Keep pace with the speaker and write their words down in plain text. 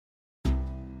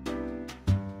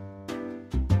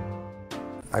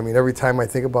I mean, every time I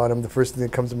think about him, the first thing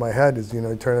that comes to my head is, you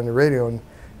know, turn on the radio and,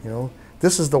 you know,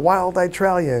 this is the Wild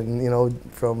Australian, you know,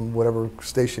 from whatever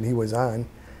station he was on.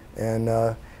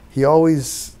 And he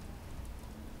always,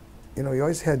 you know, he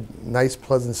always had nice,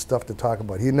 pleasant stuff to talk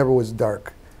about. He never was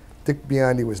dark. Dick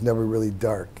Biondi was never really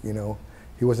dark, you know.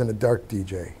 He wasn't a dark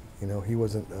DJ, you know. He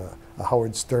wasn't a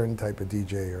Howard Stern type of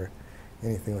DJ or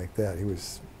anything like that. He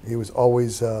was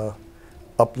always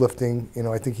uplifting. You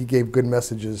know, I think he gave good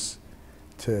messages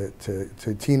to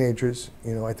teenagers.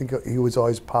 You know, I think he was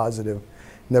always positive.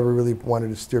 Never really wanted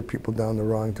to steer people down the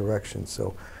wrong direction.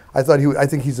 So I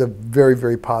think he's a very,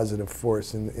 very positive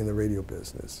force in the radio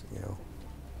business. You know.